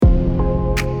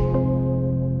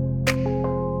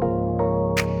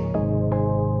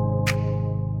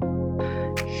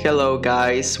Hello,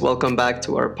 guys. Welcome back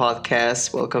to our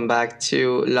podcast. Welcome back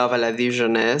to Love à la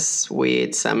Dijonnaise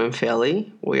with Sam and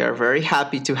Feli. We are very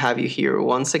happy to have you here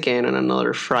once again on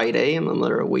another Friday and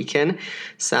another weekend.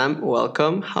 Sam,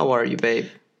 welcome. How are you, babe?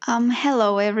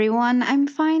 Hello everyone. I'm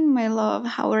fine, my love.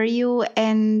 How are you?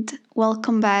 And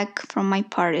welcome back from my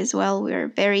part as well. We're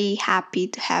very happy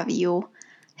to have you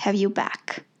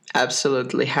back.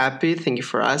 Absolutely happy. Thank you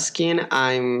for asking.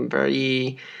 I'm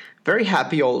very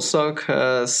happy also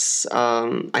because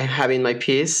I'm having my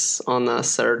piece on a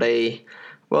Saturday.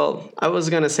 Well, I was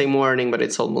going to say morning, but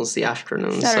it's almost the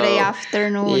afternoon. Saturday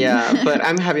afternoon. Yeah, but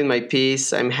I'm having my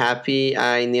peace. I'm happy.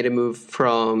 I need to move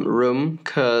from room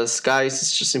because, guys,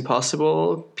 it's just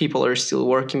impossible. People are still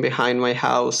working behind my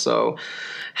house. So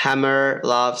Hammer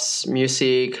loves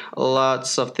music,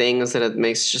 lots of things that it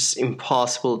makes just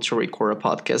impossible to record a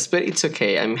podcast. But it's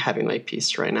okay. I'm having my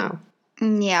peace right now.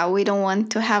 Yeah, we don't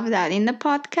want to have that in the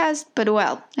podcast, but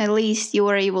well, at least you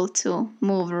were able to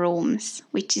move rooms,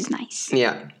 which is nice.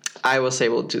 Yeah, I was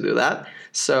able to do that.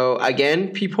 So again,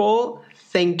 people,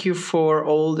 thank you for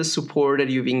all the support that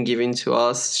you've been giving to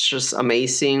us. It's just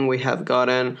amazing. We have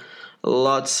gotten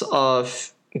lots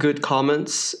of good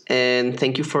comments, and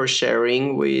thank you for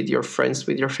sharing with your friends,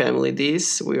 with your family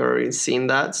this. We already seen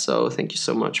that, so thank you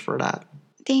so much for that.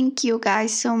 Thank you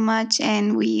guys so much,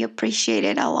 and we appreciate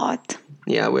it a lot.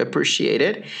 Yeah, we appreciate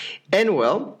it. And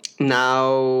well,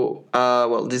 now,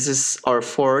 this is our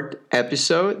fourth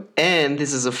episode, and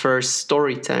this is the first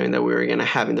story time that we're going to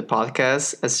have in the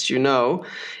podcast, as you know.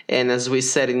 And as we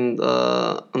said on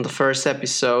the first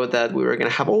episode, that we were going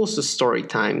to have also story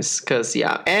times, because,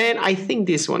 yeah, and I think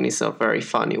this one is a very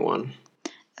funny one.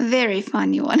 Very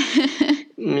funny one.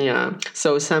 Yeah.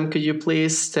 So, Sam, could you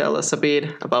please tell us a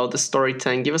bit about the story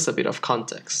time? Give us a bit of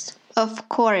context. Of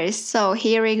course. So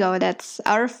here we go. That's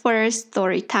our first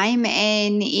story time,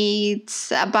 and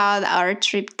it's about our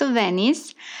trip to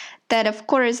Venice. That, of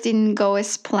course, didn't go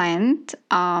as planned.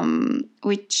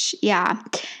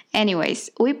 Anyways,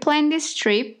 we planned this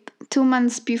trip 2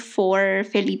 months before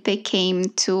Felipe came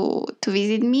to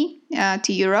visit me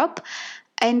to Europe,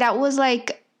 and that was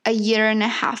like a year and a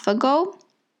half ago.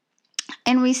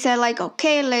 And we said, like,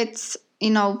 okay, let's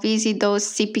visit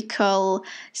those typical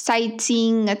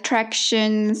sightseeing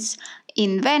attractions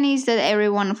in Venice that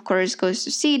everyone, of course, goes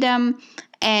to see them.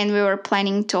 And we were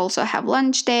planning to also have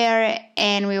lunch there.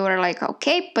 And we were like,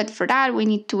 okay, but for that, we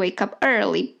need to wake up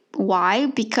early. Why?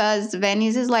 Because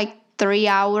Venice is like 3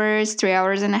 hours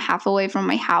and a half away from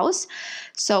my house.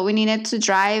 So we needed to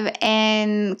drive.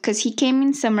 And because he came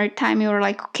in summertime, we were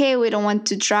like, okay, we don't want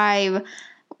to drive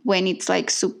when it's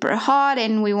like super hot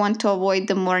and we want to avoid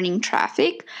the morning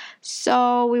traffic.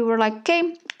 So we were like,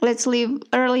 okay, let's leave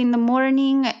early in the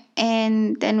morning,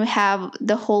 and then we have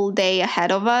the whole day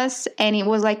ahead of us. And it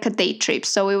was like a day trip.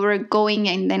 So we were going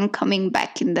and then coming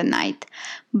back in the night.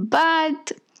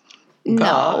 But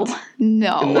no.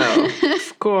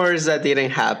 Of course, that didn't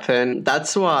happen.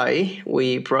 That's why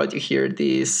we brought you here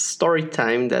this story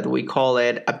time that we call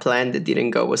it a plan that didn't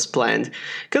go as planned.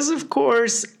 Because, of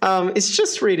course, it's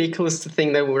just ridiculous to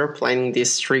think that we were planning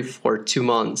this trip for 2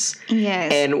 months.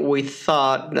 Yes. And we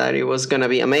thought that it was going to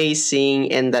be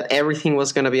amazing and that everything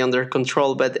was going to be under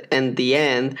control. But in the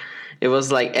end, it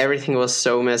was like everything was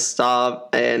so messed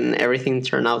up and everything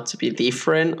turned out to be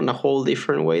different in a whole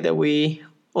different way that we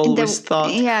always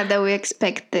thought. Yeah, that we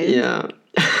expected. Yeah.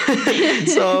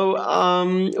 So,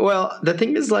 the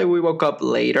thing is, like, we woke up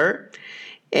later,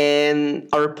 and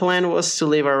our plan was to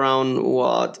leave around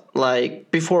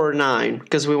before 9,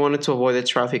 because we wanted to avoid the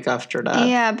traffic after that.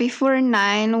 Yeah, before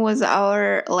 9 was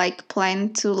our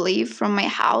plan to leave from my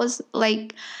house.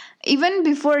 Like, even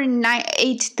before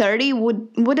 8:30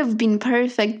 would have been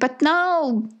perfect, but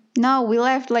no, we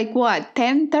left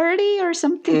 10:30 or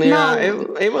something? Yeah,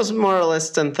 No. it was more or less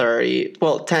 10:30.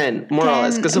 Well, 10, more or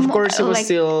less. Because, of course, it was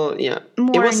still,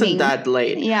 morning. It wasn't that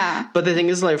late. Yeah. But the thing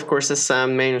is, of course, as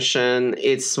Sam mentioned,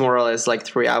 it's more or less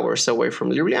 3 hours away from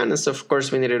Ljubljana. So, of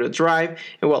course, we needed to drive.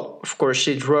 And, of course,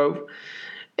 she drove.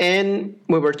 And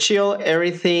we were chill,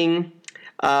 everything.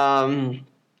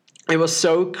 It was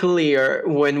so clear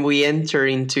when we entered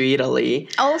into Italy.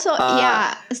 Also,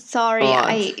 I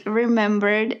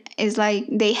remembered. It's like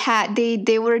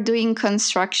they were doing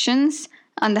constructions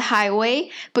on the highway,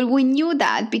 but we knew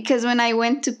that because when I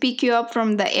went to pick you up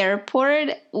from the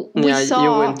airport, we saw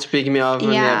you went to pick me up.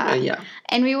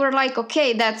 And we were like,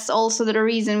 okay, that's also the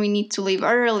reason we need to leave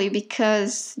early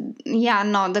because,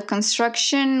 the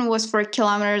construction was for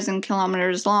kilometers and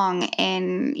kilometers long,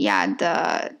 and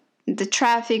the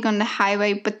traffic on the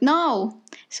highway. But no,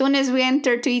 as soon as we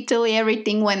entered to Italy,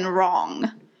 everything went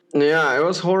wrong. Yeah, it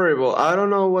was horrible. I don't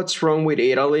know what's wrong with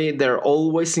Italy. They're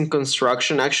always in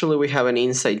construction. Actually, we have an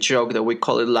inside joke that we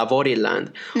call it Lavori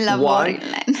Land. Why?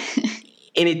 Lavoriland.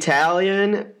 In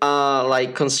Italian,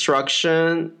 like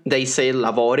construction, they say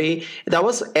lavori. That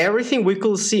was everything we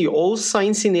could see. All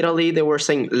signs in Italy, they were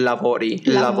saying lavori,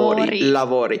 lavori, Lavori.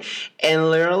 lavori. And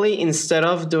literally, instead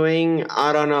of doing,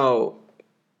 I don't know,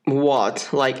 what,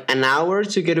 like an hour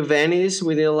to get to Venice,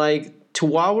 we did like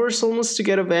 2 hours almost to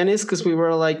get to Venice because we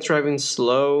were like driving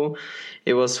slow.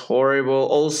 It was horrible.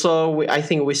 Also, I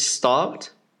think we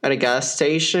stopped at a gas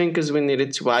station because we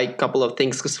needed to buy a couple of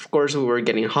things because of course we were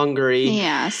getting hungry.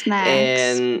 Yeah, snacks.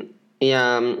 And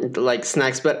yeah, like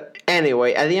snacks. But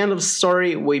anyway, at the end of the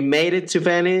story, we made it to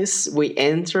Venice. We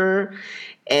enter,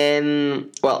 and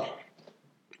well,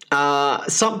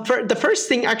 the first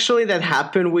thing actually that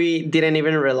happened, we didn't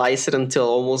even realize it until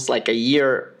almost like a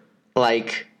year,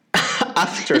 like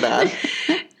after that,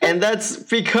 and that's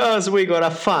because we got a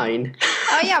fine.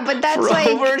 Oh yeah, but that's for like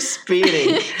over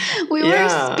speeding. we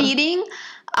Yeah. were speeding.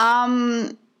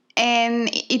 And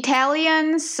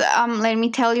Italians, let me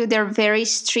tell you, they're very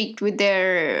strict with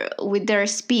their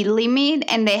speed limit,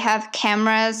 and they have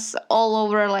cameras all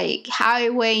over like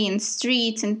highway and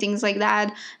streets and things like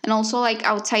that, and also like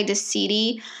outside the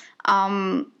city.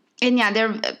 And yeah,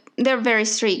 they're very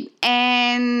strict.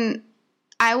 And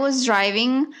I was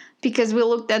driving because we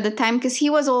looked at the time because he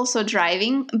was also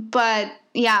driving, but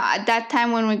yeah, at that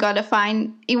time when we got a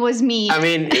fine, it was me. I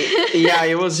mean, yeah,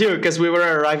 it was you because we were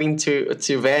arriving to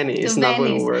Venice, not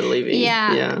when we were leaving.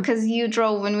 Yeah, because you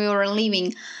drove when we were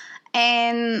leaving.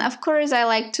 And of course, I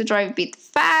like to drive a bit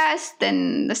fast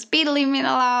than the speed limit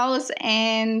allows.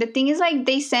 And the thing is, like,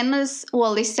 they send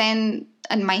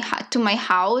to my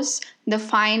house the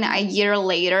fine a year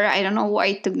later. I don't know why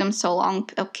it took them so long,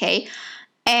 but okay.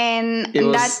 And It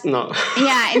was that, no.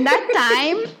 yeah, in that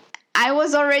time, I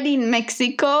was already in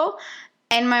Mexico,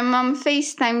 and my mom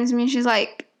FaceTimes me. She's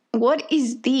like, "What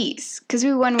is this?" Because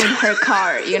we went with her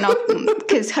car,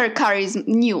 because her car is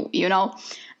new,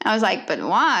 I was like, "But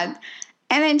what?"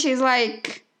 And then she's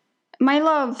like, "My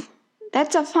love,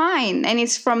 that's a fine, and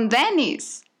it's from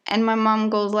Venice." And my mom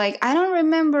goes like, "I don't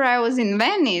remember I was in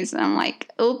Venice." And I'm like,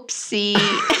 "Oopsie."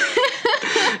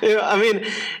 I mean,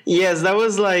 yes, that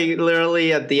was like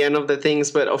literally at the end of the things,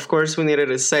 but of course we needed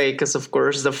to say because of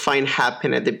course the fine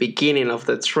happened at the beginning of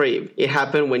the trip. It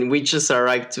happened when we just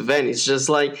arrived to Venice. Just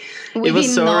like it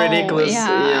was so ridiculous.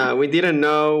 Yeah, we didn't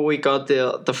know. We got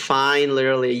the fine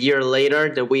literally a year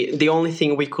later. The only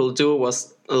thing we could do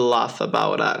was laugh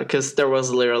about that because there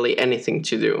was literally anything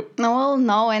to do. Well,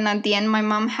 no, and at the end my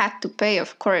mom had to pay,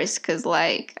 of course, because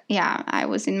I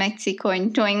was in Mexico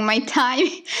enjoying my time,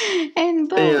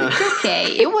 but it's okay.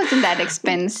 It wasn't that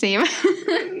expensive.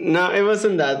 No, it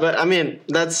wasn't that, but I mean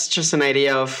that's just an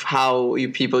idea of how you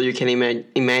can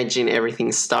imagine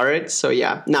everything started. So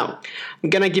yeah, now I'm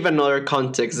gonna give another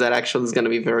context that actually is gonna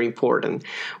be very important.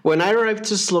 When I arrived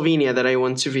to Slovenia, that I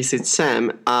went to visit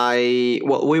Sam,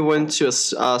 we went to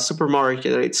a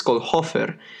supermarket. It's called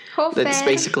Hofer. That's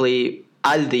basically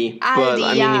Aldi. But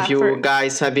I mean, if you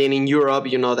guys have been in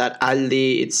Europe, you know that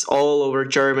Aldi, it's all over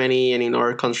Germany and in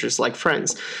other countries like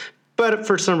France. But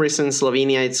for some reason,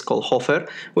 Slovenia, it's called Hofer.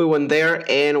 We went there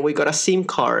and we got a SIM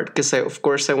card because, of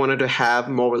course, I wanted to have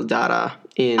mobile data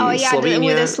in Slovenia.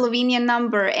 With a Slovenian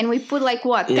number. And we put 10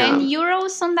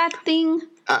 euros on that thing?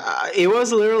 It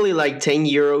was literally like 10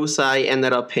 euros. I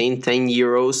ended up paying 10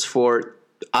 euros for,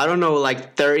 I don't know,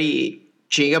 like 30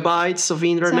 gigabytes of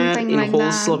internet in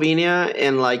whole Slovenia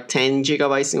and like 10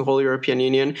 gigabytes in whole European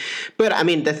Union. But I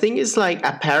mean, the thing is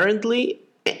apparently,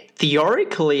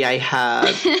 theoretically, I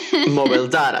had mobile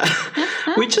data.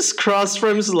 We just crossed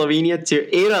from Slovenia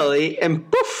to Italy and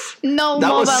poof! No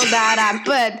mobile data.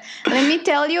 But let me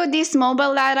tell you, this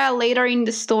mobile data later in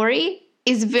the story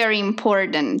is very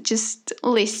important. Just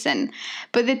listen.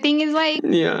 But the thing is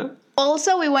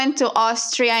also we went to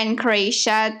Austria and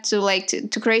Croatia to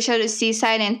Croatia to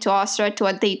seaside and to Austria to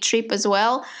a day trip as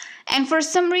well. And for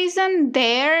some reason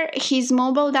there, his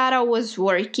mobile data was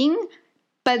working,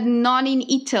 but not in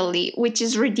Italy, which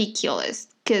is ridiculous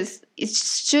because it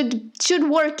should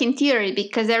work in theory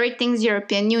because everything's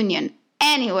European Union.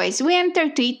 Anyways, we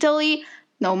entered to Italy,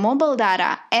 no mobile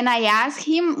data. And I asked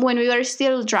him when we were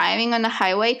still driving on the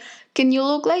highway, can you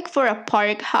look for a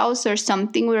park house or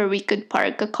something where we could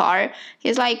park a car?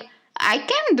 He's like, I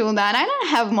can't do that. I don't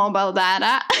have mobile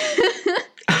data.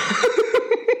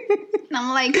 And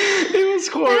I'm like, it was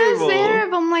horrible. That's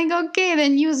terrible. I'm like, okay,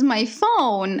 then use my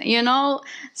phone,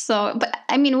 So, but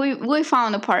I mean, we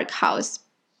found a park house,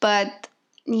 but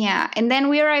yeah. And then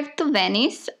we arrived to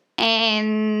Venice,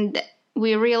 and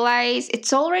we realize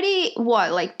it's already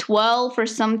what, like 12 or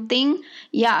something.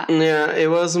 Yeah, Yeah, it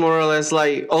was more or less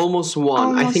like almost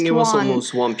 1. I think almost it was 1.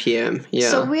 almost 1 p.m. So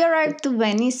Yeah. we arrived to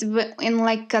Venice in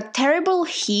like a terrible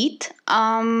heat.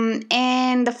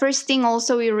 And the first thing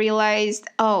also we realized,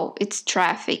 oh, it's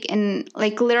traffic. And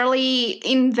like literally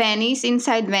in Venice,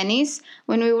 inside Venice,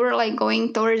 when we were like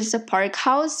going towards the park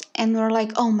house, and we're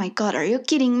like, oh my God, are you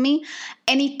kidding me?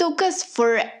 And it took us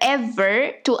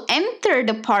forever to enter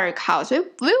the park house.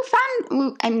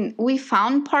 We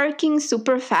found parking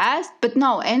super fast, but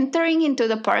no, entering into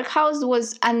the park house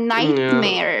was a Yeah,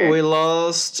 nightmare. we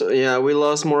lost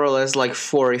more or less like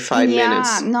 45 Yeah,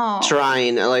 minutes no.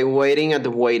 trying, like waiting at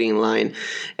the waiting line.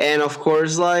 And of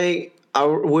course, like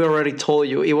we already told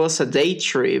you, it was a day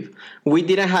trip. We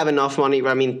didn't have enough money.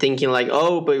 I mean, thinking like,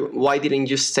 oh, but why didn't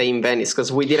you stay in Venice?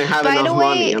 Because we didn't have By the enough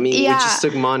money. way, I mean, we yeah. just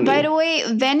took By the money. way,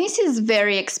 Venice is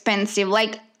very expensive.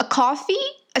 Like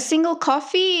a single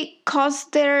coffee costs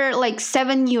there like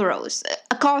 €7.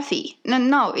 A coffee. No,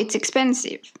 no, it's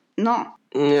expensive. No.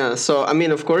 Yeah, so I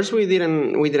mean, of course, we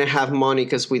didn't have money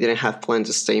because we didn't have planned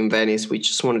to stay in Venice. We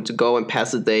just wanted to go and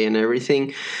pass the day and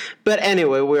everything. But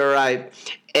anyway, we arrived,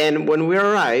 and when we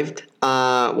arrived,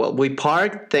 well, we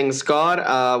parked. Thanks God.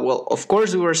 Well, of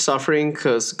course, we were suffering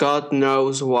because God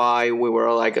knows why we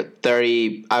were like at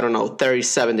 30. I don't know,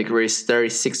 37 degrees,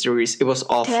 36 degrees. It was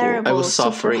awful. I Terrible, was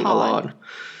super suffering a hot. lot.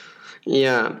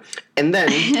 Yeah, and then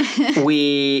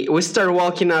we start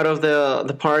walking out of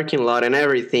the parking lot and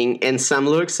everything. And Sam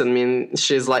looks at me and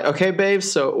she's like, "Okay, babe.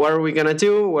 So what are we gonna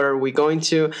do? Where are we going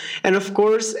to?" And of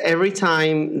course, every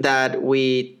time that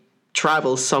we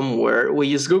travel somewhere, we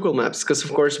use Google Maps because,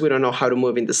 of course, we don't know how to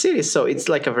move in the city. So it's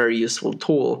like a very useful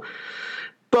tool.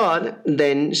 But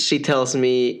then she tells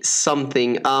me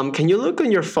something. Can you look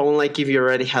on your phone, like if you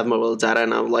already have mobile data?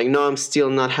 And I'm like, no, I'm still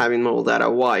not having mobile data.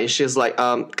 Why? And she's like,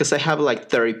 because I have like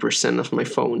 30% of my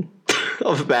phone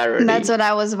of battery. That's what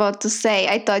I was about to say.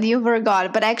 I thought you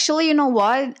forgot, but actually, you know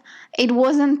what? It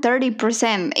wasn't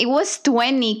 30%. It was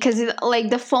 20 because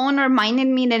like the phone reminded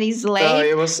me that it's late.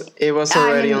 It was I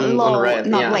already mean, on low, red.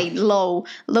 not Yeah. late, low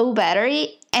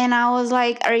battery. And I was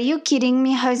like, are you kidding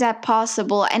me? How is that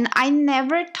possible? And I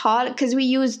never thought, because we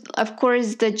used, of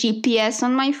course, the GPS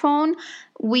on my phone.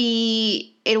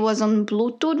 It was on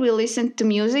Bluetooth. We listened to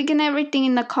music and everything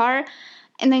in the car.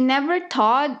 And I never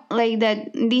thought like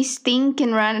that this thing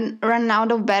can run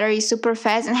out of battery super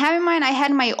fast. And have in mind, I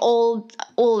had my old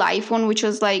iPhone, which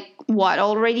was like what,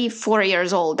 already 4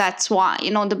 years old. That's why,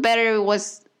 the battery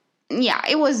was, yeah,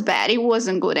 it was bad. It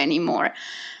wasn't good anymore.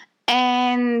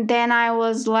 And then I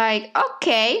was like,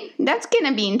 okay, that's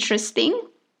gonna be interesting.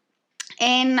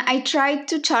 And I tried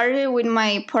to charge it with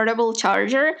my portable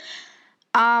charger.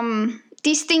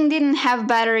 This thing didn't have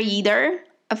battery either.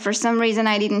 For some reason,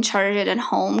 I didn't charge it at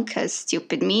home because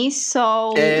stupid me.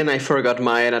 So And I forgot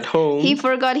mine at home. he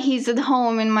forgot his at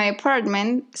home in my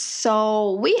apartment.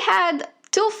 So we had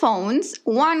two phones,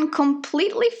 one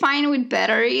completely fine with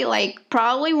battery, like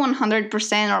probably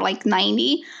 100% or like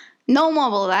 90. No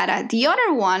mobile data. The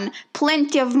other one,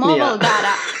 plenty of mobile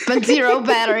data, but zero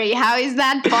battery. How is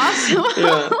that possible?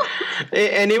 Yeah.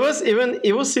 And it was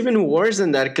even worse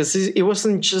than that because it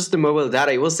wasn't just the mobile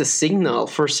data, it was the signal.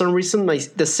 For some reason,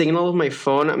 the signal of my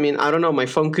phone, I mean, I don't know, my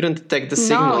phone couldn't detect the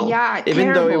signal. Yeah,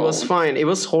 even though it terrible. was fine, it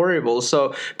was horrible.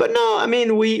 So, but no, I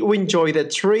mean, we enjoyed the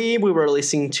trip. We were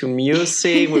listening to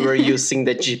music. We were using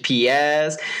the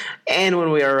GPS. And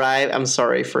when we arrived, I'm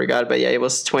sorry, I forgot, but yeah, it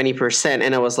was 20%.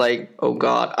 And I was like, oh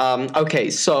God.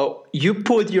 Okay, so you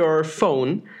put your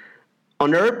phone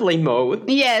on airplane mode.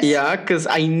 Yes. Yeah, because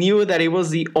I knew that it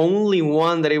was the only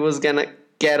one that it was gonna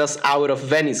get us out of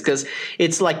Venice, because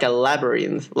it's like a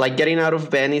labyrinth. Like getting out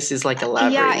of Venice is like a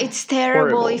labyrinth. Yeah, it's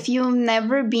terrible. Horrible. If you've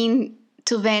never been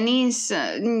to Venice,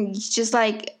 it's just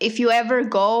like if you ever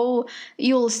go,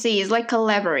 you'll see it's like a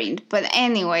labyrinth. But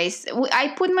anyways,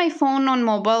 I put my phone on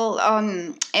mobile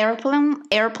on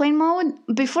airplane mode.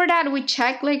 Before that, we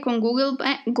checked like on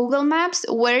Google Maps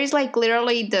where is like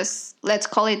literally this, let's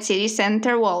call it city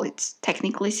center. Well, it's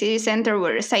technically city center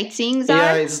where sightseeings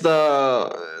Yeah, are. it's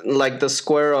the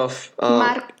square of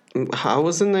how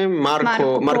was the name?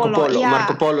 Marco Polo. Yeah.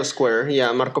 Marco Polo Square.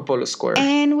 Yeah, Marco Polo Square.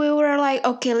 And we were like,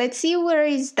 okay, let's see where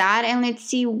is that, and let's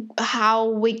see how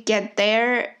we get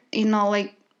there.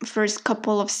 Like first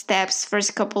couple of steps,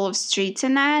 first couple of streets,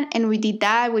 and that. And we did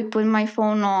that. We put my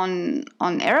phone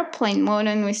on airplane mode,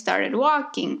 and we started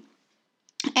walking.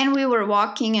 And we were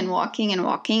walking and walking and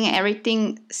walking.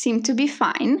 Everything seemed to be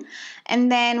fine. And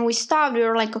then we stopped. We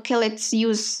were like, okay, let's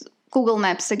use Google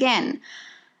Maps again.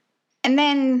 And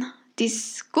then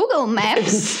this Google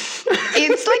Maps.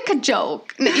 It's like a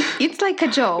joke. It's like a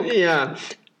joke. Yeah.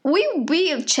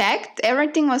 We checked,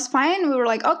 everything was fine. We were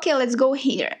like, okay, let's go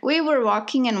here. We were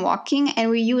walking, and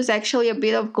we used actually a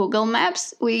bit of Google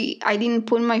Maps. I didn't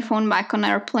put my phone back on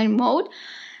airplane mode.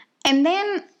 And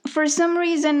then for some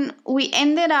reason we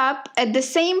ended up at the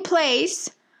same place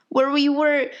where we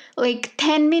were like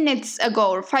 10 minutes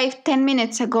ago, or 5-10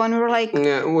 minutes ago, and we were like,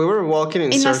 Yeah, we were walking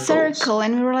in circles. a circle,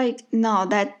 and we were like, no,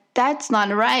 that's not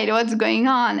right. What's going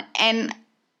on? And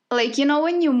like, you know,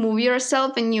 when you move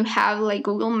yourself and you have like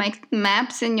Google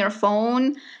Maps in your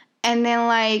phone, and then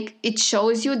like it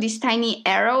shows you this tiny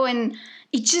arrow, and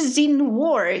it just didn't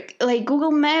work. Like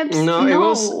Google Maps, No, it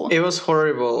was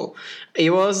horrible.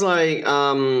 It was like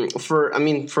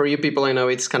for you people, I know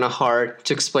it's kind of hard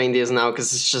to explain this now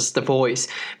because it's just the voice.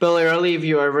 But literally, if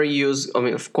you ever use, I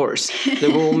mean, of course, the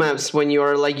Google Maps, when you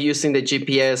are like using the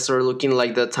GPS or looking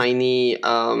like the tiny,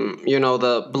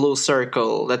 the blue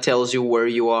circle that tells you where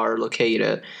you are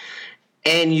located,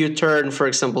 and you turn, for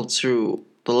example, to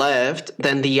the left,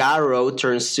 then the arrow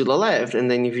turns to the left, and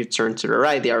then if you turn to the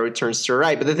right, the arrow turns to the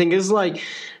right. But the thing is, like,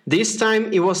 this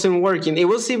time it wasn't working. There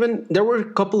were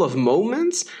a couple of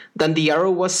moments that the arrow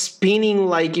was spinning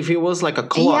like if it was like a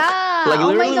clock. Yeah, like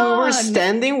literally oh my we were God.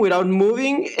 standing without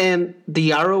moving, and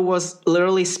the arrow was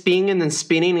literally spinning and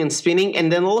spinning and spinning,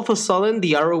 and then all of a sudden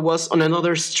the arrow was on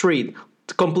another street,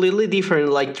 completely different,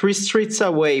 like 3 streets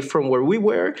away from where we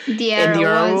were. The and the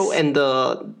arrow arrow was- and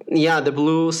the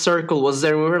blue circle was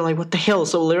there, and we were like, what the hell?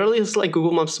 So literally it's like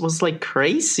Google Maps was like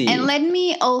crazy. And let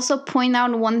me also point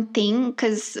out one thing,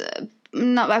 because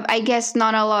I guess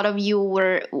not a lot of you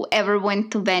ever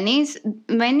went to Venice.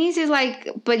 Venice is like,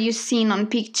 but you've seen on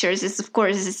pictures, it's of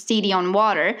course a city on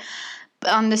water,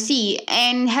 on the sea,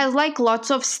 and has like lots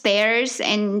of stairs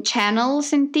and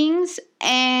channels and things,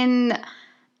 and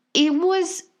it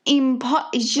was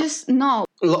it's just no.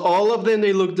 All of them,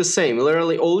 they look the same.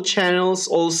 Literally, all channels,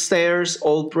 all stairs,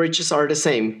 all bridges are the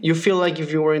same. You feel like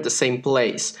if you were in the same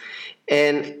place.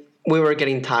 And we were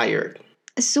getting tired.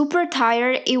 Super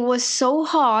tired. It was so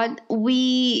hot.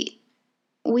 Did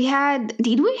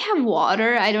we have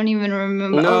water? I don't even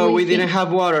remember. No, we didn't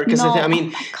have water. Because No.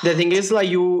 the thing is, like,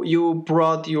 you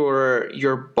brought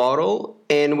your bottle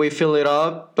and we fill it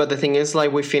up. But the thing is,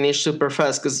 like, we finished super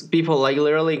fast because people, like,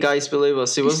 literally, guys, believe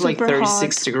us, it was like Super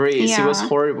 36 hot. degrees. It was Yeah.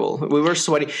 horrible. We were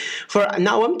sweaty. For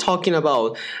now, I'm talking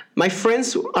about, my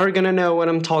friends are gonna know what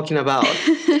I'm talking about.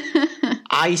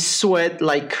 I sweat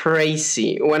like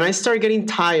crazy. When I start getting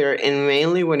tired, and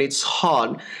mainly when it's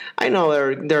hot, I know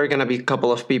there are going to be a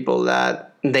couple of people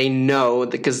that they know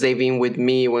because they've been with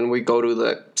me when we go to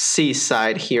the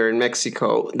seaside here in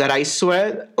Mexico, that I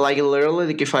sweat like literally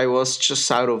like if I was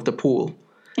just out of the pool.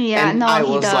 Yeah, And no, I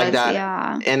he was does. like that.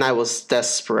 Yeah. And I was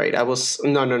desperate. I was,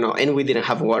 no. And we didn't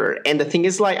have water. And the thing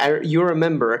is, like, you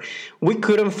remember, we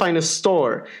couldn't find a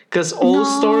store. Because all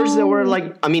No. stores that were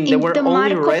like, I mean, there In were the only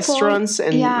Marco Polo- restaurants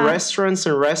and yeah. restaurants.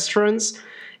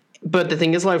 But the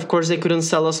thing is, like, of course, they couldn't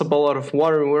sell us a bottle of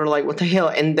water. And we were like, what the hell?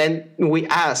 And then we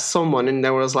asked someone, and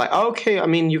they was like, okay, I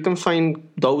mean, you can find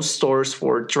those stores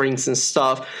for drinks and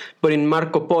stuff, but in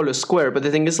Marco Polo Square. But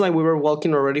the thing is, like, we were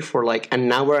walking already for like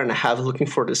an hour and a half looking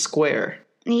for the square.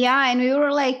 Yeah, and we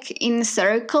were like in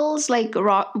circles, like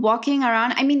walking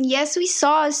around. I mean, yes, we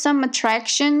saw some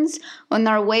attractions on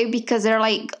our way because there are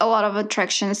like a lot of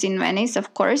attractions in Venice,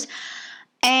 of course.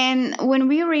 And when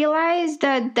we realized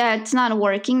that that's not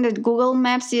working, that Google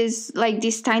Maps is like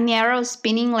this tiny arrow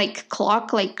spinning like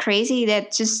clock, like crazy,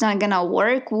 that's just not gonna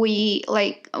work. We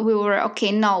were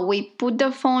okay. No, we put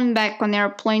the phone back on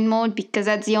airplane mode because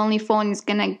that's the only phone that's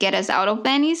gonna get us out of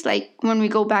Venice. Like when we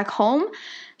go back home.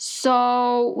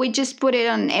 So we just put it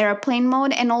on airplane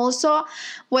mode. And also,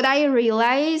 what I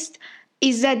realized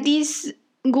is that this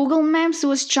Google Maps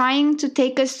was trying to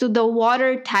take us to the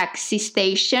water taxi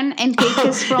station and take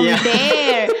us from Yeah.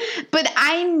 there. But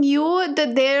I knew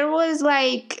that there was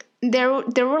like there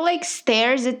were like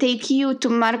stairs that take you to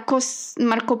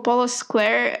Marco Polo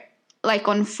Square, like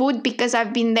on foot, because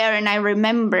I've been there and I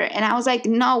remember. And I was like,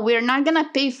 no, we're not gonna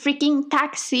pay freaking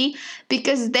taxi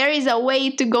because there is a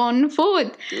way to go on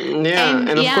foot. Yeah, and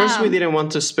of yeah. course we didn't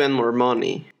want to spend more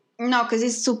money. No, because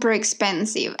it's super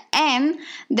expensive. And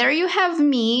there you have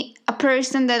me, a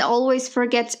person that always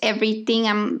forgets everything.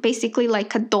 I'm basically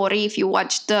like a Dory if you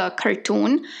watch the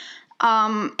cartoon.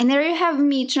 And there you have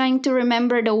me trying to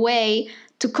remember the way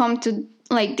to come to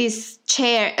like this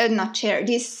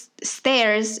these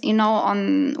stairs, you know,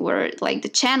 on where like the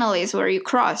channel is where you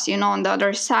cross, you know, on the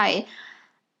other side.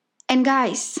 And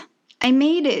guys, I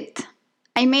made it.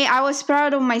 I was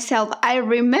proud of myself. I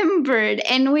remembered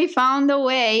and we found a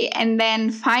way, and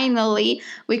then finally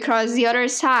we crossed the other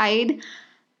side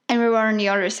and we were on the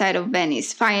other side of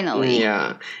Venice finally.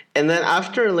 Yeah. And then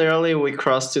after literally we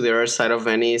crossed to the other side of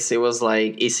Venice, it was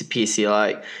like easy peasy.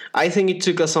 Like, I think it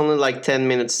took us only like 10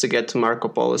 minutes to get to Marco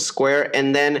Polo Square.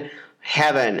 And then,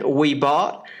 heaven, we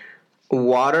bought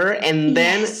water. And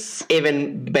then, Yes.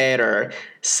 even better,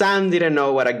 Sam didn't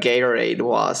know what a Gatorade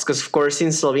was. Because, of course, in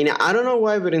Slovenia, I don't know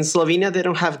why, but in Slovenia, they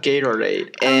don't have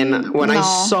Gatorade. And when I no,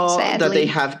 saw that sadly.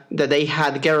 they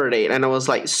had Gatorade, and I was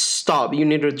like, stop, you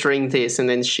need to drink this. And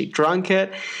then she drank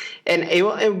it. And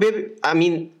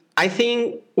I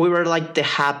think we were like the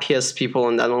happiest people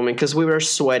in that moment because we were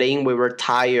sweating, we were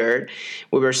tired,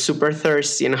 we were super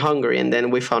thirsty and hungry, and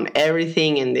then we found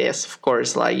everything. And yes, of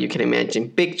course, like you can imagine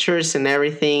pictures and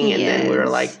everything, and then we were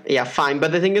Yes. like, yeah, fine.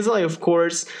 But the thing is, like, of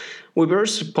course, we were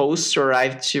supposed to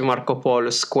arrive to Marco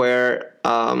Polo Square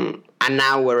an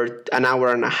hour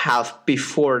and a half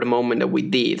before the moment that we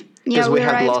did. Because Yeah, we we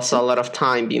had arrived lost a lot of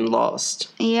time being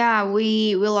lost. Yeah,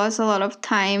 we lost a lot of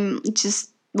time just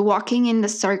walking in the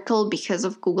circle because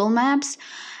of Google Maps.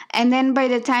 And then by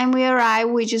the time we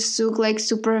arrived, we just took like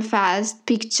super fast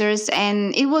pictures,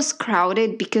 and it was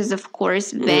crowded because, of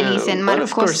course, Venice and but Marcos.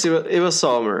 of course, it was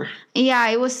summer. Yeah,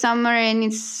 it was summer and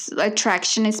its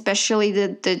attraction, especially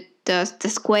the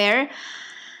square.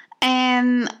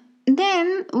 And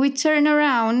then we turn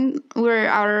around,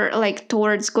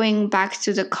 towards going back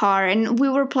to the car, and we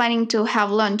were planning to have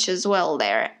lunch as well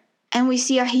there. And we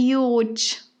see a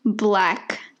huge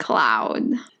black cloud.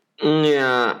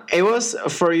 Yeah, it was,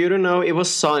 for you to know, it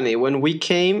was sunny. When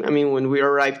when we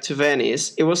arrived to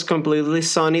Venice, it was completely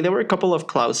sunny. There were a couple of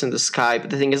clouds in the sky, but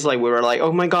the thing is, like, we were like,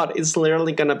 oh my God, it's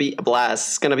literally gonna be a blast.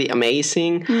 It's gonna be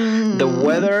amazing. The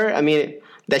weather,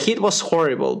 the heat was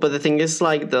horrible, but the thing is,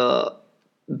 like,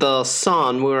 the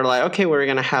sun, we were like, okay, we're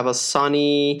gonna have a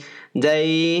sunny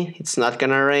day. It's not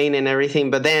gonna rain and everything.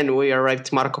 But then we arrived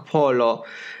to Marco Polo.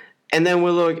 And then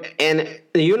we look, and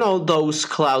you know those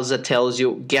clouds that tells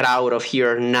you, get out of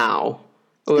here now.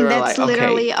 We were That's like,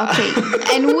 literally okay.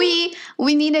 And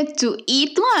we needed to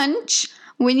eat lunch.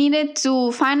 We needed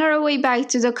to find our way back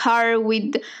to the car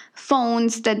with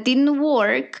phones that didn't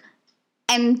work.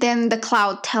 And then the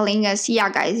cloud telling us, yeah,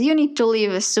 guys, you need to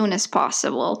leave as soon as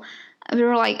possible. We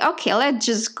were like, okay, let's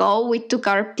just go. We took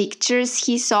our pictures.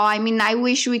 He saw, I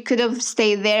wish we could have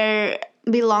stayed there a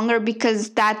bit longer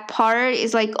because that part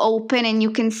is like open and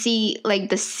you can see like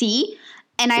the sea.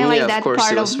 And I like of that course,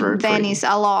 part it of was very pretty. Venice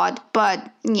a lot. But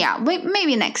yeah,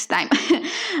 maybe next time.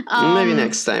 Maybe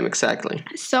next time, exactly.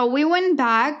 So we went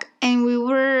back and we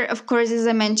were, of course, as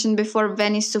I mentioned before,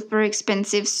 Venice super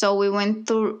expensive. So we went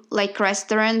to like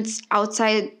restaurants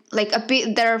outside, like a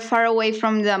bit, they're far away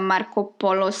from the Marco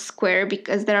Polo Square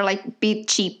because they're like a bit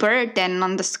cheaper than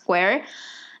on the square.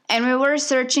 And we were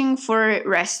searching for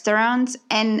restaurants,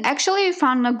 and actually we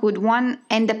found a good one.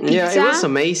 And the pizza, Yeah, it was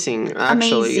amazing.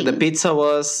 Actually, Amazing. the pizza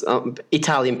was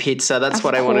Italian pizza. That's Of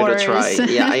what I wanted to try. course.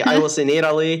 Yeah, I was in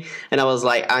Italy, and I was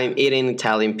like, I'm eating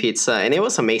Italian pizza, and it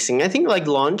was amazing. I think like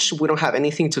lunch, we don't have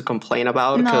anything to complain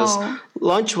about because No.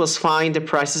 lunch was fine. The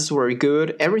prices were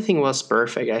good. Everything was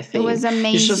perfect. I it think was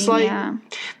amazing. It's just like. Yeah.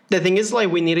 The thing is, like,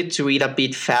 we needed to eat a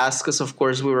bit fast because, of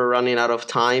course, we were running out of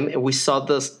time. And we saw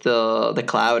the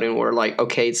cloud, and we're like,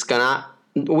 okay,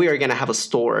 we are gonna have a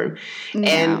storm.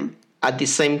 And at the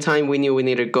same time, we knew we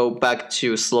needed to go back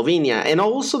to Slovenia. And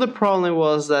also, the problem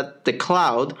was that the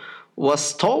cloud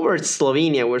was towards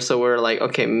Slovenia, so we're like,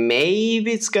 okay,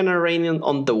 maybe it's gonna rain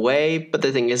on the way. But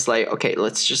the thing is, like, okay,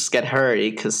 let's just get hurry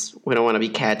because we don't want to be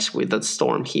catched with that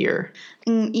storm here.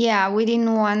 Yeah, we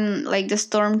didn't want like the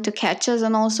storm to catch us,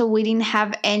 and also we didn't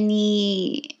have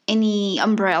any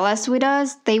umbrellas with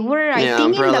us. They were, I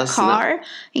think,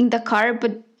 in the car,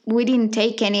 but we didn't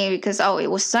take any because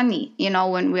it was sunny,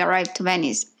 when we arrived to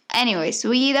Venice. Anyways,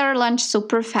 we eat our lunch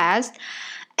super fast.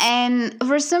 And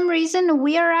for some reason,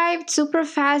 we arrived super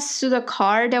fast to the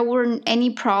car. There weren't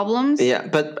any problems. Yeah,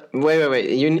 but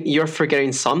wait. You're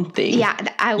forgetting something. Yeah,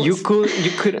 I was. You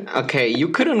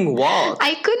couldn't walk.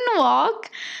 I couldn't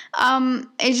walk.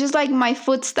 It's just like my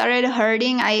foot started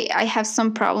hurting. I have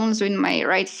some problems with my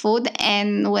right foot,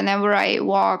 and whenever I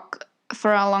walk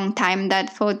for a long time,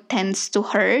 that foot tends to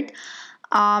hurt,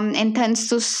 and tends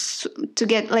to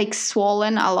get like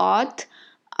swollen a lot.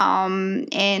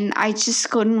 And I just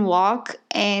couldn't walk.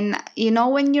 And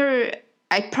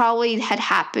I probably it had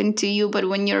happened to you, but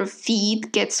when your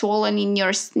feet get swollen in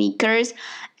your sneakers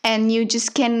and you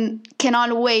just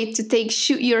cannot wait to take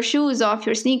your shoes off,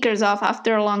 your sneakers off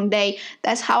after a long day.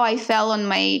 That's how I felt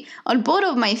on both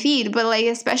of my feet, but like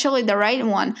especially the right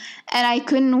one. And I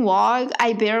couldn't walk.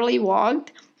 I barely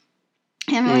walked.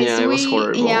 Anyways, Yeah, it was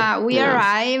horrible. we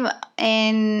arrived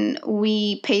and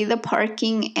we paid the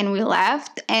parking and we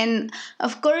left. And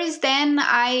of course, then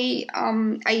I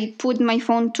put my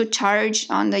phone to charge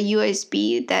on the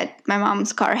USB that my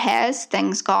mom's car has.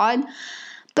 Thanks God.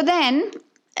 But then,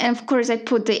 and of course, I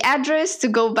put the address to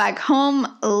go back home.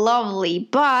 Lovely,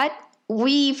 but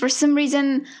we for some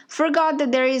reason forgot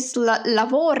that there is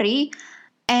Lavori,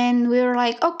 and we were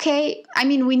like, okay. I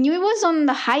mean, we knew it was on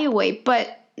the highway,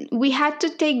 but we had to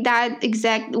take that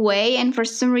exact way, and for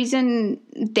some reason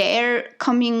there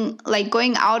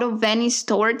going out of Venice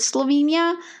towards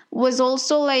Slovenia was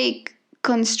also like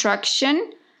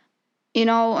construction,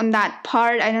 on that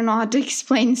part. I don't know how to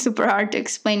explain, super hard to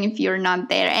explain if you're not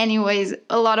there. Anyways,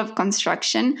 a lot of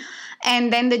construction,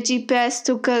 and then the GPS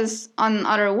took us on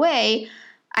other way.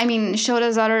 I mean, showed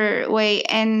us other way,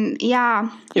 and yeah.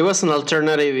 It was an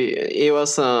alternative. It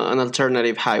was an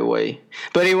alternative highway,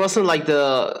 but it wasn't like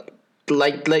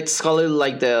let's call it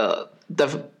like the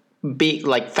big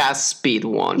like fast speed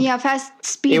one. Yeah, fast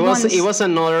speed. It was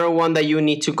another one that you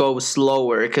need to go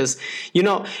slower because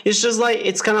it's just like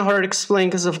it's kind of hard to explain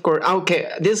because of course.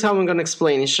 Okay, this is how I'm gonna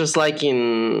explain. It's just like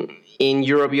in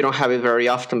Europe, you don't have it very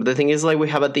often. But the thing is, like, we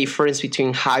have a difference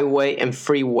between highway and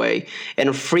freeway.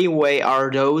 And freeway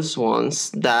are those ones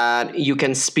that you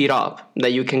can speed up,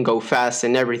 that you can go fast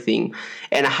and everything.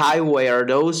 And highway are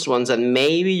those ones that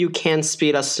maybe you can't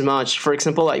speed as much. For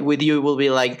example, like with you, it will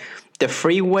be like the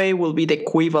freeway will be the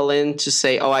equivalent to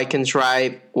say, oh, I can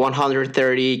drive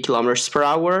 130 kilometers per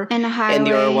hour. And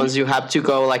the other ones, you have to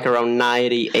go like around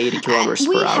 90, 80 kilometers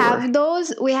per hour.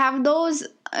 We have those.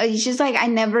 It's just like I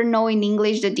never know in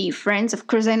English the difference. Of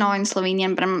course, I know in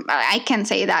Slovenian, but I can't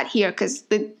say that here because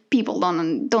the people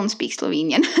don't speak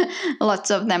Slovenian,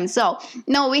 lots of them. So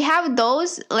no, we have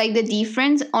those, like the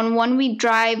difference. On one we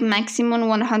drive maximum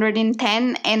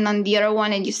 110, and on the other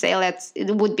one, and you say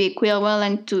it would be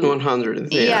equivalent to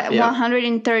 100. Yeah,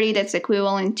 130. That's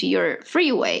equivalent to your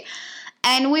freeway,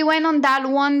 and we went on that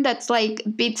one that's like a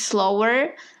bit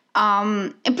slower.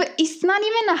 But it's not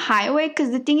even a highway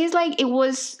because the thing is like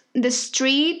the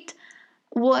street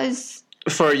was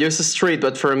for you it's a street,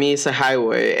 but for me it's a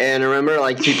highway. And remember,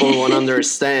 like people won't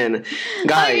understand,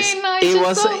 guys.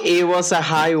 It was a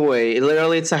highway.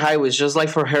 Literally, it's a highway. It's just like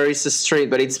for her, it's a street,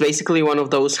 but it's basically one of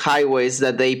those highways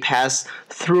that they pass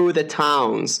through the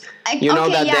towns.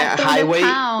 The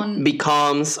highway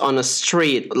becomes on a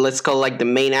street. Let's call like the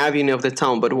main avenue of the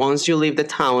town. But once you leave the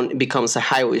town, it becomes a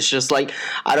highway. It's just like,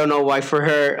 I don't know why for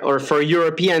her or for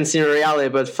Europeans in reality,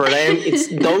 but for them,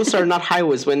 those are not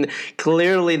highways when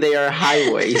clearly they are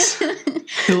highways.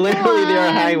 Literally, they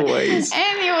are highways.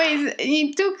 Anyways,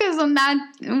 he took us on that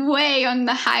way, on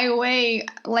the highway,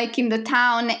 like in the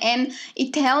town. And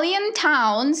Italian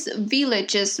towns,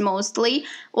 villages mostly,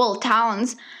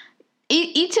 towns.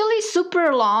 Italy is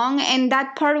super long, and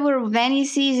that part where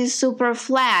Venice is super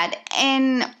flat.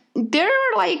 And there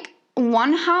are like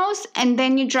one house, and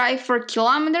then you drive for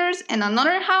kilometers, and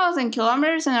another house, and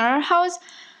kilometers, and another house.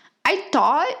 I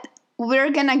thought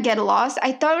we're gonna get lost.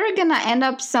 I thought we were gonna end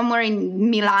up somewhere in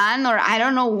Milan or I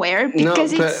don't know where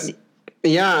because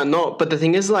but the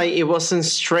thing is, like, it wasn't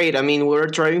straight. I mean, we were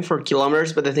driving for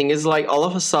kilometers, but the thing is, like, all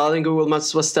of a sudden Google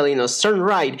Maps was telling us turn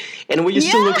right, and we used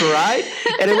to look right,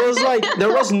 and it was like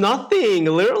there was nothing,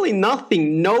 literally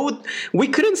nothing. No, we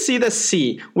couldn't see the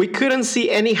sea, we couldn't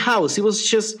see any house. It was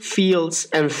just fields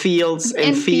and fields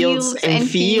and fields and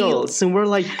fields, and we're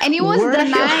like, and it was the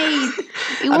night.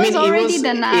 It was already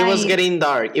the night. It was getting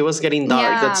dark.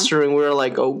 Yeah. That's true. And we were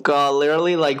like, oh god,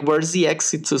 literally, like, where's the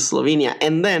exit to Slovenia?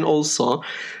 And then also,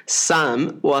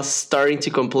 Sam was starting to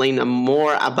complain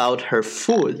more about her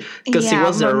food because it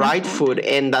was the right food,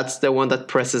 and that's the one that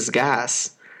presses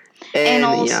gas. And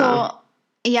also,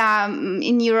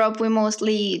 in Europe we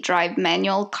mostly drive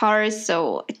manual cars,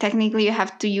 so technically you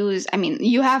have to use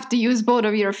both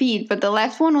of your feet, but the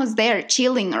left one was there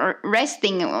chilling or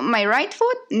resting. My right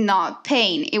foot, not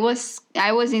pain.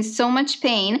 I was in so much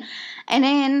pain. And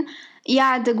then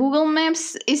the Google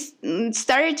Maps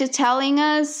started to telling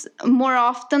us more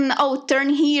often, oh, turn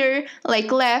here,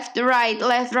 like left, right.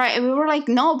 And we were like,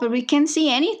 no, but we can't see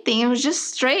anything. It was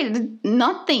just straight,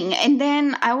 nothing. And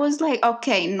then I was like,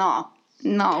 okay, no,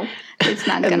 it's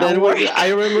not gonna work. I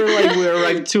remember, like, we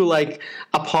arrived to like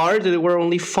a part that were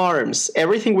only farms.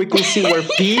 Everything we could see were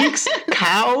pigs,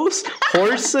 cows,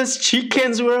 horses,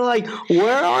 chickens. We were like,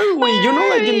 where are we? You know,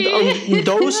 like in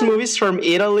those movies from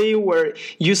Italy where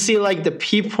you see like the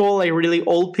people, like really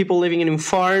old people living in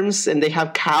farms and they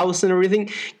have cows and everything.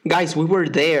 Guys, we were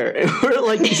there. And we're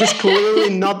like, this is clearly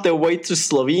not the way to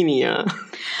Slovenia.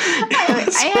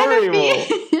 It's horrible.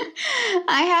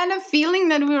 I had a feeling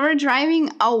that we were driving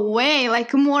away,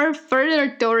 like more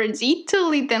further towards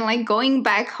Italy than like going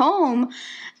back home.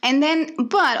 And then,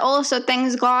 but also,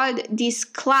 thanks God, this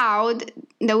cloud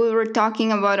that we were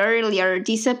talking about earlier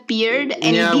disappeared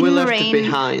and it didn't we left rain. it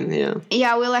behind.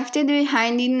 Yeah, we left it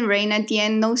behind. Didn't rain at the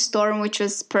end. No storm, which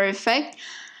was perfect.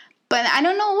 But I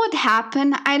don't know what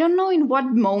happened. I don't know in what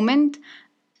moment.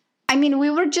 I mean, we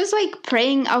were just like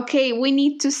praying, okay, we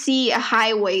need to see a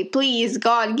highway. Please,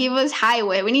 God, give us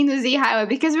highway. We need to see highway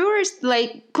because we were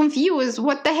like confused.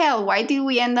 What the hell? Why did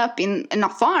we end up in a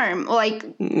farm? Like,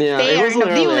 it was in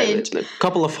a village. A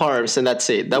couple of farms and that's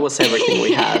it. That was everything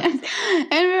we had. And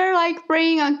we were like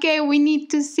praying, okay, we need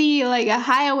to see like a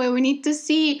highway. We need to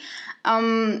see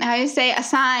how you say, a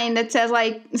sign that says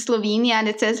like Slovenia,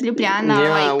 that says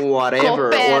Ljubljana, like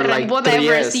whatever, Koper, or like whatever,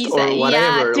 Trieste, or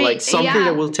whatever, like something yeah.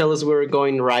 that will tell us we're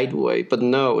going right way, but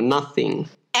no, nothing.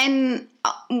 And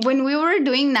when we were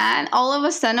doing that, all of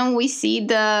a sudden we see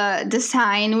the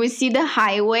sign, we see the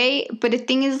highway, but the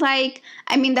thing is like,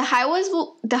 I mean, the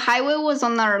highway was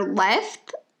on our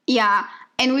left, yeah.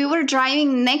 And we were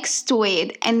driving next to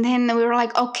it. And then we were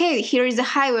like, okay, here is a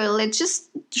highway. Let's just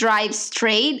drive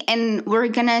straight and we're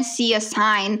going to see a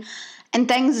sign. And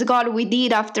thanks God we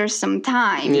did after some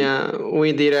time. Yeah,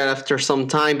 we did it after some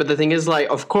time. But the thing is, like,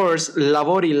 of course,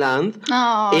 Lavoriland,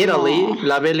 Italy, no.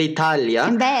 La Bella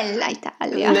Italia. Bella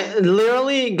Italia.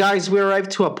 Literally, guys, we arrived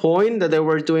to a point that they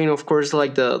were doing, of course,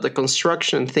 like the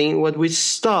construction thing. What we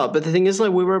stopped. But the thing is,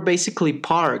 like, we were basically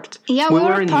parked. Yeah, we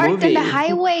were parked on the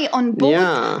highway on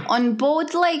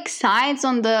both like sides,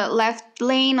 on the left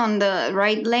lane, on the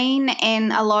right lane,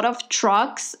 and a lot of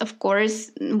trucks, of course,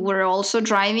 were also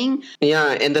driving.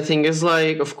 Yeah, and the thing is,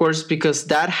 like, of course, because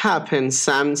that happened,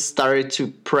 Sam started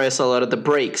to press a lot of the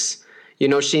brakes. You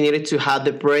know, she needed to have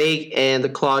the brake and the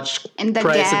clutch and the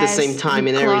press gas, at the same time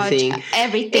and everything.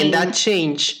 And that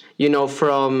change, you know,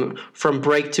 from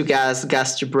brake to gas,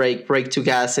 gas to brake, brake to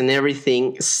gas, and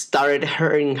everything started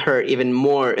hurting her even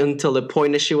more until the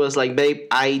point that she was like, babe,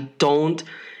 I don't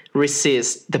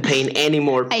resist the pain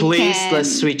anymore. Please,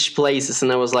 let's switch places.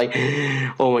 And I was like,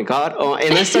 oh my God.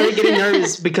 And I started getting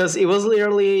nervous because it was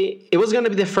going to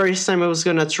be the first time I was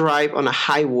going to drive on a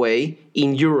highway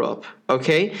in Europe.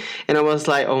 Okay. And I was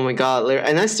like, oh my God.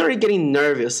 And I started getting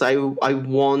nervous. I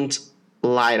won't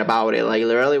lie about it. Like,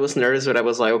 literally was nervous, but I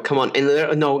was like, oh, come on.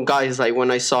 And no, guys, like when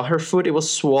I saw her foot, it was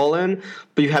swollen,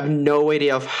 but you have no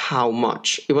idea of how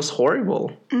much. It was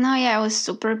horrible. No, yeah, it was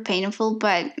super painful,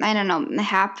 but I don't know, it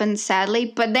happened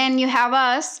sadly. But then you have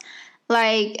us,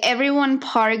 like everyone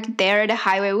parked there at the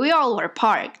highway. We all were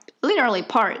parked, literally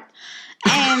parked.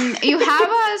 And you have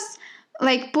us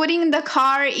like putting the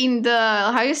car in the,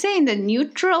 how you say, in the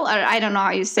neutral, or I don't know how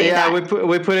you say that. Yeah,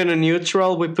 we put in a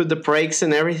neutral, we put the brakes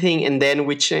and everything, and then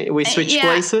we switch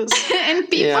places. And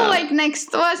people like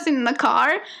next to us in the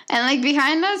car and like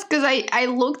behind us, because I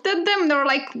looked at them, they were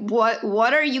like,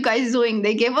 what are you guys doing?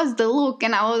 They gave us the look,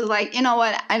 and I was like, you know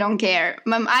what, I don't care,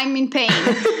 I'm in pain.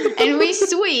 And we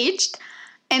switched.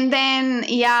 And then,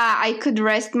 yeah, I could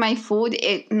rest my foot.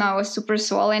 It was super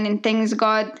swollen, and thanks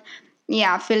God,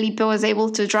 yeah, Felipe was able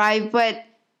to drive. But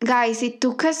guys, it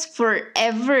took us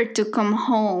forever to come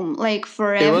home, like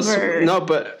forever.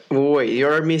 But wait,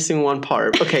 you're missing one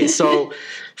part. Okay, so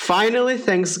finally,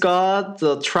 thanks God,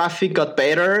 the traffic got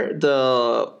better.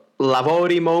 The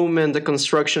Lavori moment, the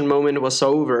construction moment was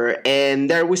over, and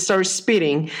there we started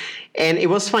speeding, and it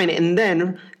was fine. And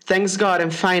then, thanks God,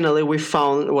 and finally we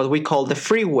found what we call the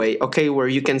freeway, okay, where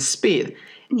you can speed.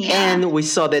 Yeah. And we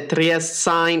saw the Trieste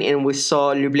sign and we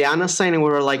saw Ljubljana sign, and we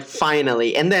were like,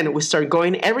 finally. And then we started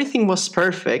going. Everything was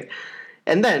perfect.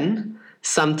 And then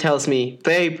Sam tells me,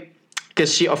 babe,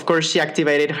 because she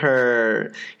activated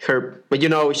her, but you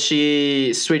know,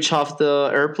 she switched off the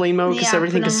airplane mode because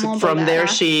everything. Because from there,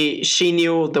 she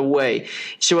knew the way.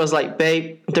 She was like,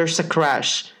 babe, there's a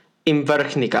crash in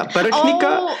Vrhnika.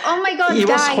 Oh my God, it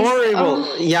guys. was horrible.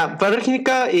 Oh. Yeah,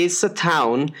 Vrhnika is a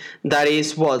town that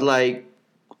is like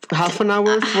half an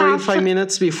hour, 45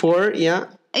 minutes before, yeah.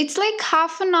 It's like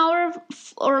half an hour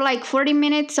or like 40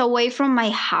 minutes away from my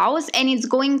house, and it's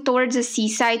going towards the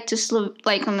seaside to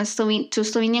on the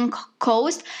Slovenian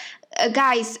coast.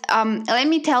 Guys, let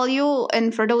me tell you,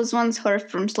 and for those ones who are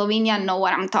from Slovenia know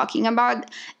what I'm talking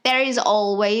about, there is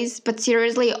always, but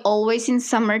seriously always in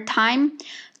summertime,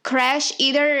 crash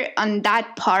either on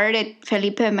that part that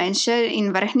Felipe mentioned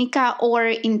in Vrhnica or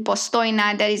in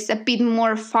Postojna, that is a bit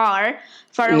more far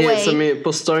Yes, I away. mean,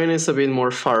 Postojna is a bit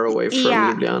more far away from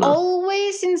Ljubljana.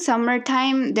 Always in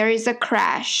summertime there is a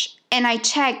crash. And I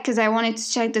checked because I wanted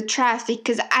to check the traffic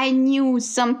because I knew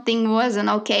something wasn't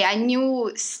okay. I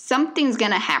knew something's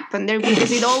gonna happen there because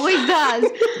it always does.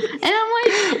 And I'm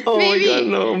like, oh maybe, my god,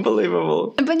 no,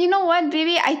 unbelievable. But you know what,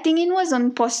 baby? I think it was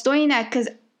on Postojna because,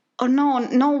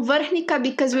 no, Vrhnica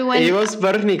because we went. It was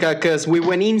Vrhnica because we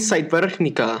went inside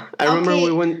Vrhnica. I remember Okay.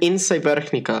 we went inside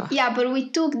Vrhnica. Yeah, but we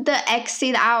took the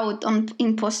exit out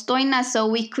in Postojna so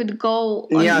we could go.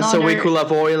 Yeah, so we could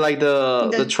avoid like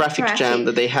the traffic jam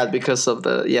that they had because of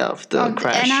the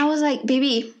crash. And I was like,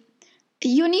 baby,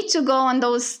 you need to go on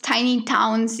those tiny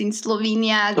towns in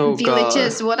Slovenia,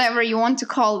 villages, God. whatever you want to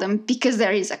call them, because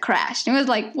there is a crash. And it was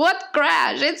like, what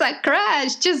crash? It's a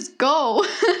crash. Just go.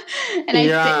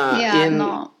 And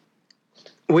no.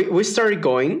 We started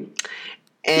going,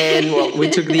 and well, we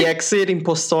took the exit in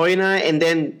Postojna, and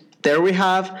then there you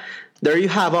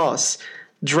have us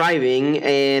driving,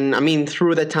 and I mean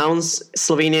through the towns.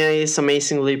 Slovenia is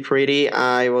amazingly pretty.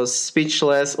 I was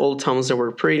speechless. All towns that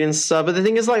were pretty and stuff. But the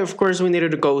thing is, like, of course, we needed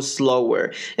to go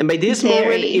slower. And by this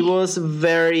moment, it was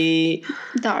very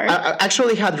dark. I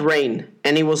actually had rain,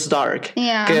 and it was dark.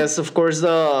 Yeah. Because of course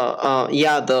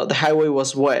the highway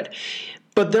was wet.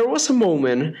 But there was a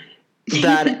moment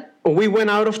that. We went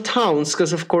out of towns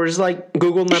because, of course, like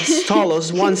Google Maps told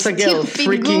us once again,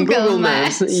 freaking Google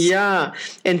Maps. Yeah.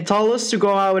 And told us to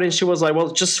go out, and she was like, well,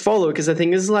 just follow. Because the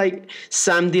thing is, like,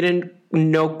 Sam didn't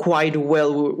know quite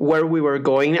well where we were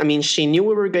going. I mean, she knew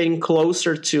we were getting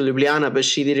closer to Ljubljana, but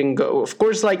she didn't go. Of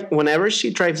course, like, whenever she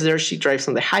drives there, she drives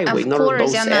on the highway, not on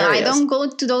those areas. I don't go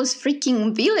to those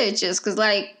freaking villages because,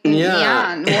 like,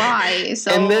 why?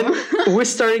 So. And then we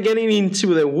started getting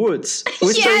into the woods.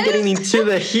 We started getting into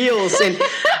the hills. And,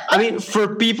 I mean,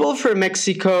 for people from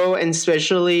Mexico, and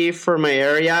especially for my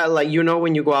area, like, you know,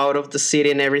 when you go out of the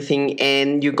city and everything,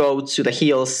 and you go to the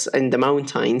hills and the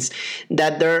mountains,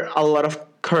 that there are a lot of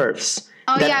curves.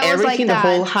 Everything, the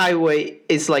whole highway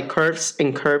is like curves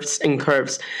and curves and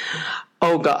curves.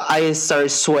 Oh god, I started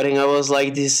sweating. I was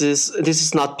like, this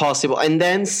is not possible. And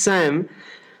then Sam,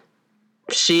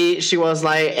 she was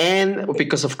like, and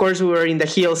because of course we were in the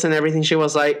hills and everything, she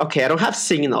was like, okay, I don't have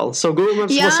signal, so Google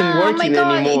Maps wasn't working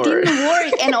anymore. It didn't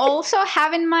work. And also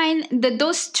have in mind that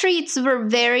those streets were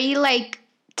very like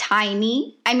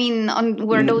tiny. I mean, on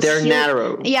where those they're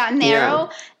narrow. Yeah, narrow.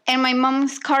 Yeah. And my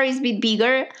mom's car is a bit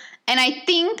bigger. And I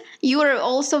think you were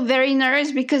also very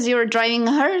nervous because you were driving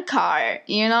her car,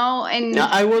 you know? And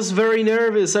I was very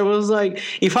nervous. I was like,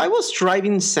 if I was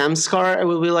driving Sam's car, I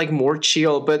would be like more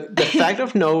chill. But the fact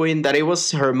of knowing that it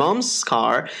was her mom's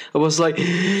car, I was like,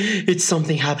 it's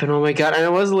something happened. Oh my God. And I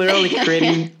was literally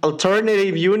creating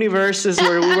alternative universes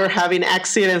where we were having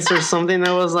accidents or something.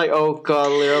 I was like, oh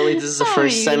God, literally, this is the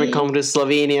first time I come to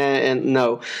Slovenia. And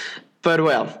no. But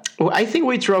well, I think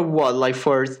we drove like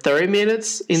for 30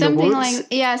 minutes in the woods?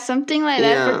 Something like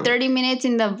that for 30 minutes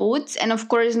in the woods. And of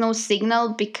course, no signal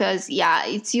because,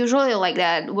 it's usually like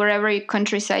that. Wherever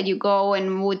countryside you go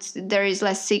and woods, there is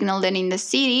less signal than in the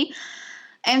city.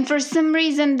 And for some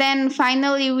reason, then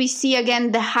finally we see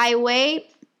again the highway.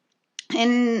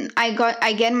 And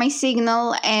I get my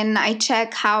signal and I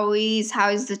check how is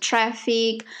the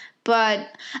traffic. But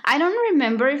I don't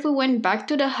remember if we went back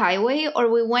to the highway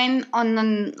or we went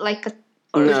on like a...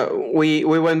 No, we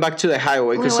went back to the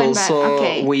highway because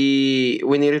we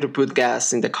needed to put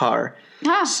gas in the car.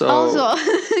 Also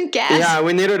gas. Yeah,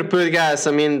 we needed to put gas.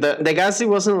 I mean, the gas, it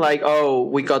wasn't like, oh,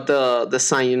 we got the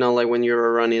sign, you know, like when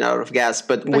you're running out of gas,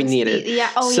 but we needed.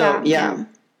 Yeah,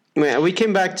 we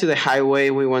came back to the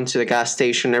highway. We went to the gas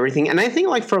station, everything, and I think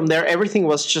like from there, everything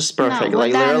was just perfect.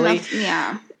 Like literally,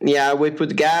 yeah, we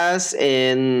put gas,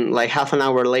 and like half an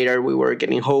hour later, we were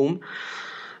getting home.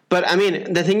 But I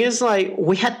mean, the thing is, like,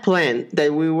 we had planned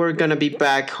that we were gonna be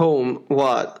back home.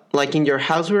 What, like in your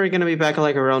house, we were gonna be back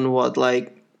like around what,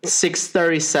 like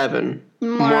 6:37.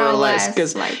 More or less,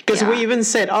 because we even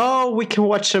said, oh, we can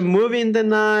watch a movie in the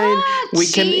night. We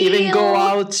can even go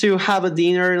out to have a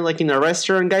dinner, like in a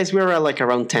restaurant. Guys, we were at like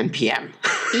around 10 p.m.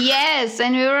 Yes,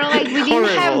 and we were like, we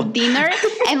didn't have dinner.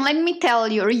 And let me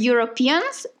tell you,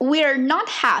 Europeans, we are not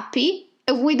happy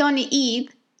if we don't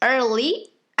eat early.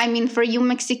 I mean, for you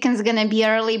Mexicans, gonna be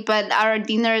early, but our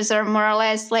dinners are more or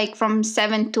less like from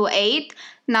 7 to 8.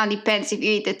 Now depends if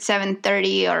you eat at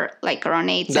 7:30 or like around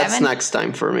 8, 7. That's snack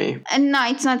time for me. And no,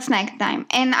 it's not snack time.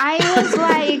 And I was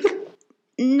like,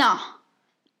 no,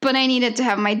 but I needed to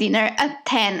have my dinner at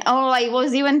 10. Oh, like it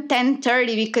was even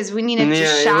 10:30 because we needed to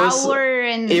shower.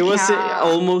 It was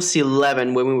almost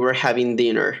 11 when we were having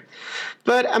dinner.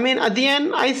 But I mean, at the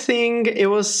end, I think it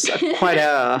was quite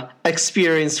a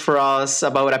experience for us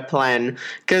about a plan.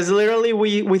 Because literally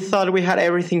we thought we had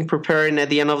everything prepared, and at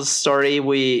the end of the story,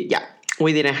 we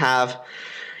didn't have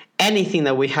anything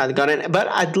that we had gotten. But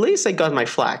at least I got my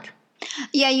flag.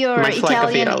 Yeah, you're my flag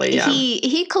Italian. Of Italy, yeah.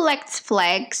 He collects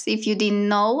flags, if you didn't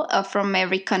know, from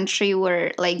every country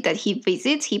where like that he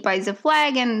visits. He buys a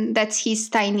flag, and that's his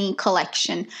tiny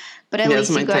collection. But at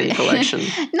least my tiny collection.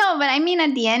 No, but I mean,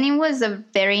 at the end, it was a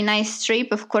very nice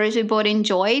trip. Of course, we both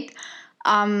enjoyed,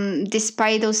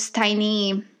 despite those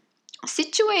tiny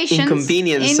situations,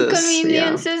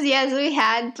 inconveniences. Yes, we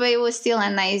had, but it was still a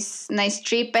nice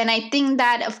trip. And I think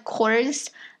that, of course,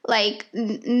 like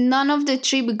none of the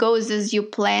trip goes as you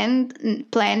planned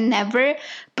never.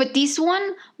 But this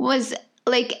one was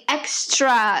like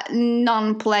extra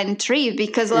non-planned trip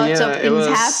because lots of things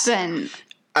happened.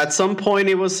 At some point,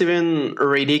 it was even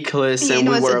ridiculous, and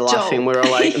we were laughing. We were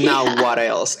like, now what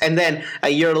else? And then a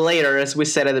year later, as we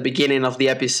said at the beginning of the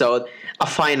episode, a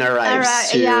fine arrives.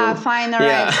 A fine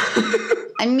arrives.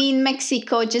 And me in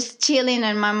Mexico just chilling,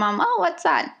 and my mom, oh, what's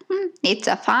that? It's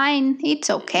a fine. It's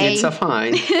okay. It's a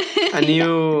fine.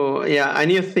 a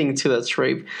new thing to the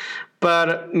trip.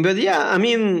 But yeah, I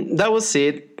mean, that was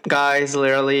it. Guys,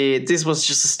 literally, this was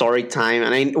just a story time,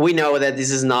 and we know that this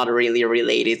is not really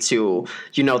related to,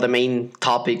 the main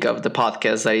topic of the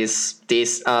podcast, that is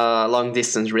this long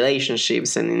distance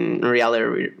relationships and in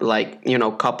reality, like,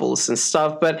 couples and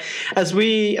stuff. But as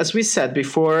we said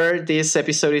before, this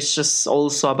episode is just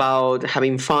also about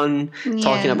having fun,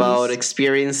 talking about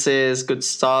experiences, good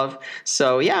stuff.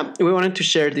 So yeah, we wanted to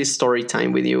share this story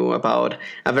time with you about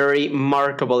a very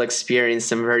remarkable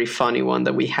experience and very funny one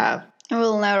that we have.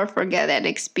 We'll never forget that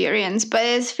experience. But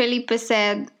as Felipe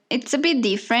said, it's a bit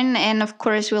different. And of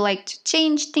course, we like to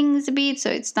change things a bit. So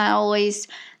it's not always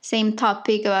same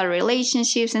topic about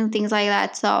relationships and things like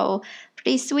that. So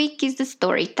this week is the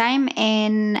story time.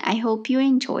 And I hope you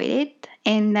enjoyed it.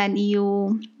 And that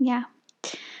you,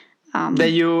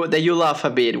 that you laugh a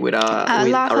bit with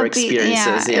our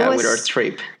experiences, with our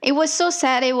trip. It was so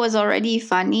sad. It was already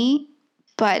funny.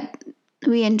 But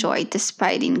we enjoyed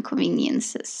despite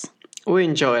inconveniences. We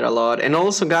enjoyed a lot. And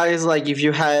also, guys, like if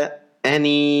you had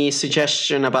any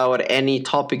suggestion about any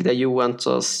topic that you want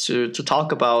us to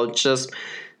talk about, just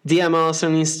DM us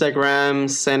on Instagram,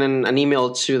 send an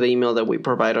email to the email that we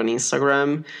provide on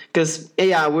Instagram. Because,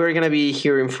 we're going to be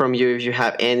hearing from you if you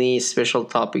have any special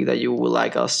topic that you would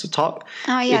like us to talk.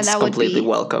 It's completely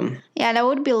welcome. Yeah, that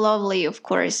would be lovely, of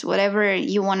course. Whatever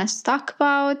you want us to talk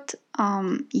about,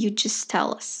 you just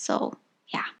tell us. So,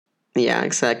 yeah. Yeah,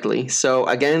 exactly. So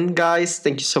again, guys,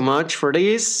 thank you so much for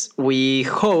this. We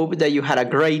hope that you had a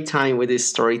great time with this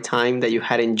story time, that you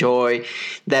had enjoyed,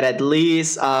 that at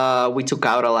least we took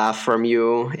out a laugh from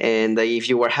you, and that if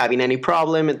you were having any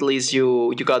problem, at least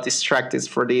you got distracted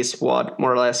for this, more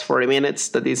or less 40 minutes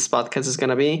that this podcast is going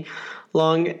to be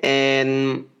long.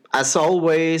 And as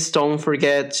always, don't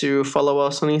forget to follow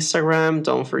us on Instagram.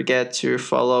 Don't forget to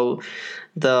follow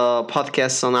the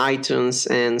podcast on iTunes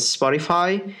and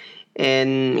Spotify.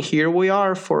 And here we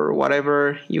are for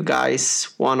whatever you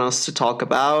guys want us to talk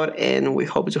about. And we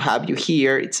hope to have you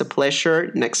here. It's a pleasure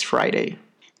next Friday.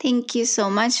 Thank you so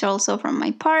much also from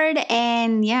my part.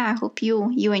 And I hope you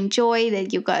enjoy,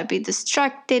 that you got a bit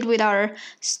distracted with our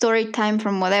story time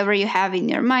from whatever you have in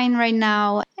your mind right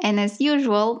now. And as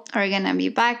usual, we're going to be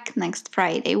back next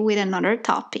Friday with another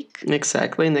topic.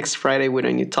 Exactly. Next Friday with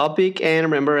a new topic. And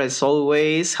remember, as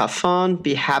always, have fun,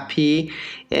 be happy,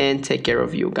 and take care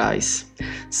of you guys.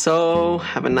 So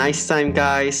have a nice time,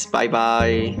 guys.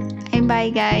 Bye-bye. Bye-bye,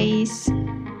 guys.